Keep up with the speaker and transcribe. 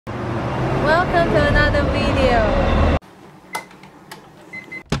welcome to another video.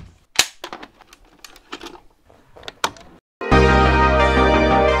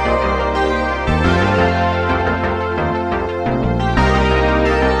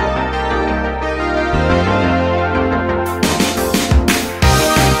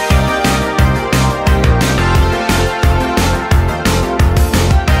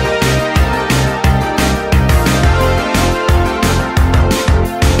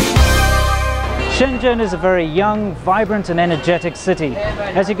 Shenzhen is a very young, vibrant and energetic city.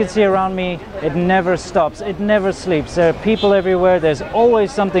 As you can see around me, it never stops, it never sleeps. There are people everywhere, there's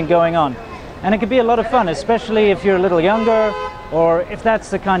always something going on. And it can be a lot of fun, especially if you're a little younger, or if that's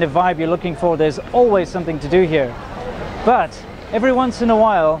the kind of vibe you're looking for, there's always something to do here. But every once in a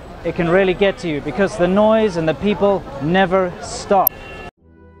while, it can really get to you because the noise and the people never stop.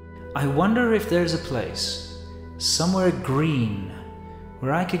 I wonder if there's a place, somewhere green,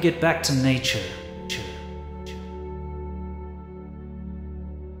 where I could get back to nature.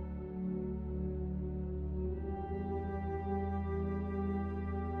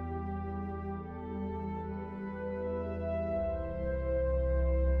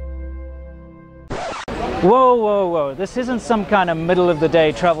 Whoa, whoa, whoa, this isn't some kind of middle of the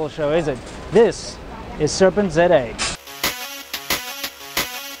day travel show, is it? This is Serpentza.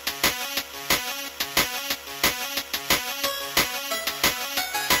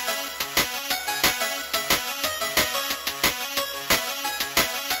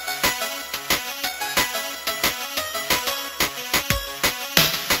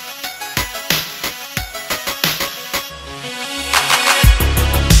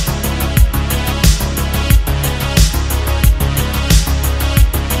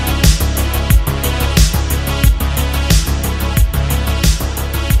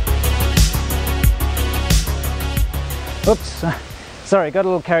 Oops, sorry, got a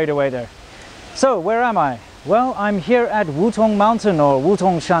little carried away there. So, where am I? Well, I'm here at Wutong Mountain, or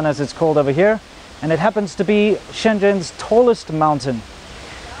Wutongshan as it's called over here, and it happens to be Shenzhen's tallest mountain.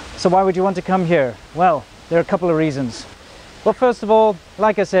 So why would you want to come here? Well, there are a couple of reasons. Well, first of all,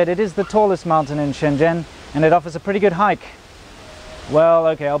 like I said, it is the tallest mountain in Shenzhen, and it offers a pretty good hike. Well,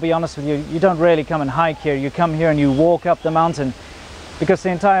 okay, I'll be honest with you, you don't really come and hike here, you come here and you walk up the mountain, because the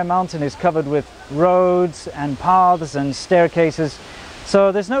entire mountain is covered with roads and paths and staircases,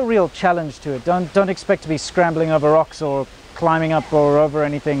 so there's no real challenge to it. Don't expect to be scrambling over rocks or climbing up or over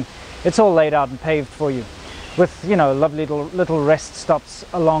anything. It's all laid out and paved for you, with, you know, lovely little rest stops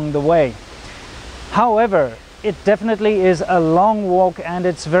along the way. However, it definitely is a long walk and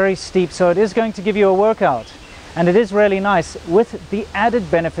it's very steep, so it is going to give you a workout, and it is really nice with the added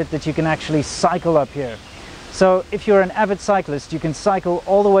benefit that you can actually cycle up here. So if you're an avid cyclist, you can cycle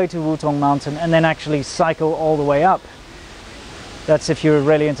all the way to Wutong Mountain and then actually cycle all the way up. That's if you're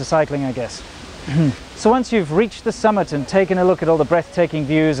really into cycling, I guess. So once you've reached the summit and taken a look at all the breathtaking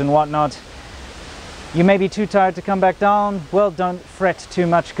views and whatnot, you may be too tired to come back down. Well, don't fret too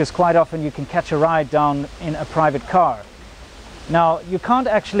much, because quite often you can catch a ride down in a private car. Now, you can't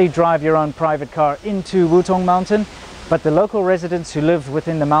actually drive your own private car into Wutong Mountain, but the local residents who live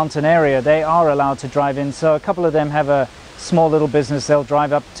within the mountain area, they are allowed to drive in. So a couple of them have a small little business. They'll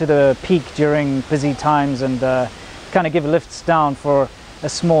drive up to the peak during busy times and kind of give lifts down for a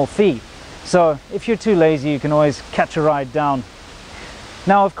small fee. So if you're too lazy, you can always catch a ride down.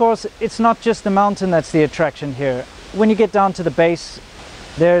 Now, of course, it's not just the mountain that's the attraction here. When you get down to the base,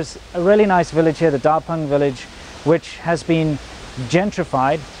 there's a really nice village here, the Dialtones village, which has been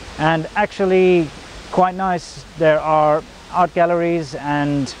gentrified and actually quite nice. There are art galleries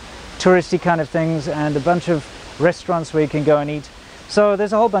and touristy kind of things and a bunch of restaurants where you can go and eat. So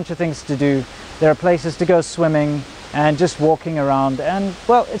there's a whole bunch of things to do. There are places to go swimming and just walking around, and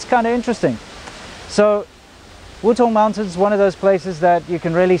well, it's kind of interesting. So Wutong Mountain is one of those places that you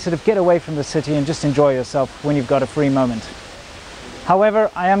can really sort of get away from the city and just enjoy yourself when you've got a free moment. However,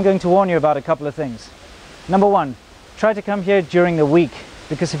 I am going to warn you about a couple of things. Number one, try to come here during the week,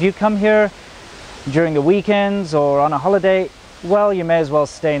 because if you come here during the weekends or on a holiday, well, you may as well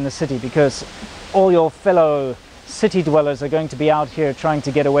stay in the city, because all your fellow city dwellers are going to be out here trying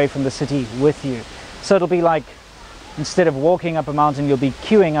to get away from the city with you. So it'll be like, instead of walking up a mountain, you'll be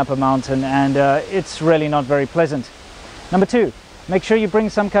queuing up a mountain, and it's really not very pleasant. Number two, make sure you bring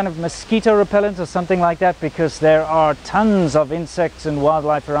some kind of mosquito repellent or something like that, because there are tons of insects and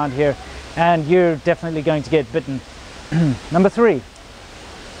wildlife around here and you're definitely going to get bitten. Number three,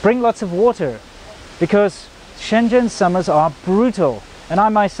 bring lots of water, because Shenzhen summers are brutal, and I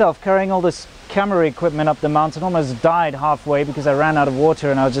myself, carrying all this camera equipment up the mountain, almost died halfway because I ran out of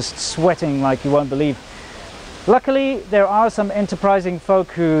water and I was just sweating like you won't believe. Luckily, there are some enterprising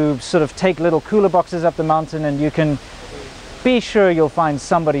folk who sort of take little cooler boxes up the mountain, and you can be sure you'll find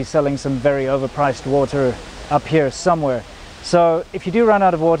somebody selling some very overpriced water up here somewhere. So if you do run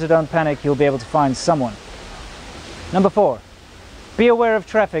out of water, don't panic, you'll be able to find someone. Number 4, be aware of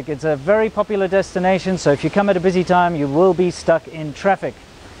traffic. It's a very popular destination, so if you come at a busy time, you will be stuck in traffic.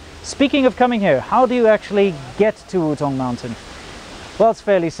 Speaking of coming here, how do you actually get to Wutong Mountain? Well, it's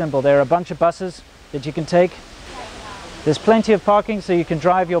fairly simple. There are a bunch of buses that you can take. There's plenty of parking, so you can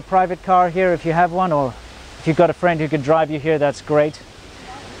drive your private car here if you have one, or if you've got a friend who can drive you here, that's great.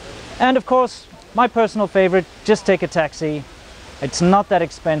 And of course, my personal favorite, just take a taxi. It's not that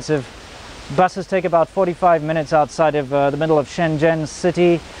expensive. Buses take about 45 minutes outside of the middle of Shenzhen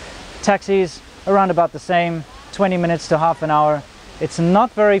city. Taxis around about the same, 20 minutes to half an hour. It's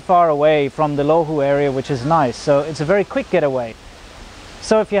not very far away from the Lohu area, which is nice, so it's a very quick getaway.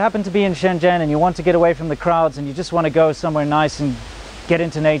 So if you happen to be in Shenzhen and you want to get away from the crowds and you just want to go somewhere nice and get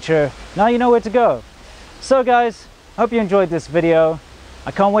into nature, now you know where to go. So guys, hope you enjoyed this video.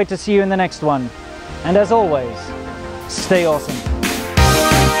 I can't wait to see you in the next one. And as always, stay awesome.